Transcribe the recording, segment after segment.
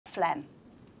phlegm.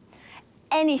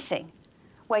 Anything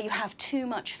where you have too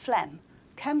much phlegm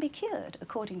can be cured,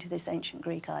 according to this ancient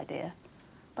Greek idea,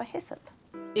 by hyssop.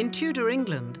 In Tudor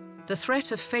England, the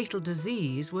threat of fatal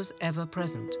disease was ever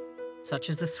present, such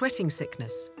as the sweating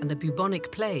sickness and the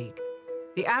bubonic plague.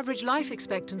 The average life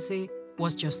expectancy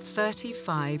was just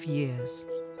 35 years.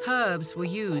 Herbs were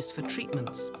used for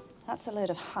treatments. That's a load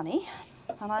of honey,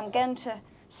 and I'm going to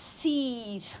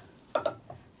seethe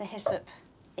the hyssop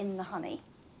in the honey.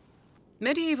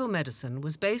 Medieval medicine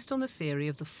was based on the theory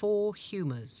of the 4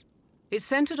 humours. It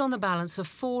centred on the balance of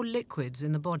 4 liquids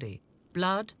in the body: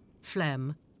 blood,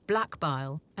 phlegm, black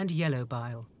bile and yellow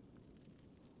bile.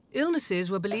 Illnesses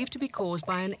were believed to be caused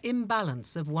by an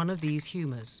imbalance of one of these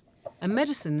humours, and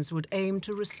medicines would aim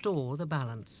to restore the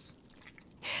balance.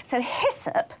 So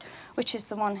hyssop, which is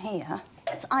the one here,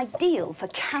 it's ideal for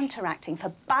counteracting,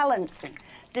 for balancing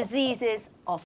diseases of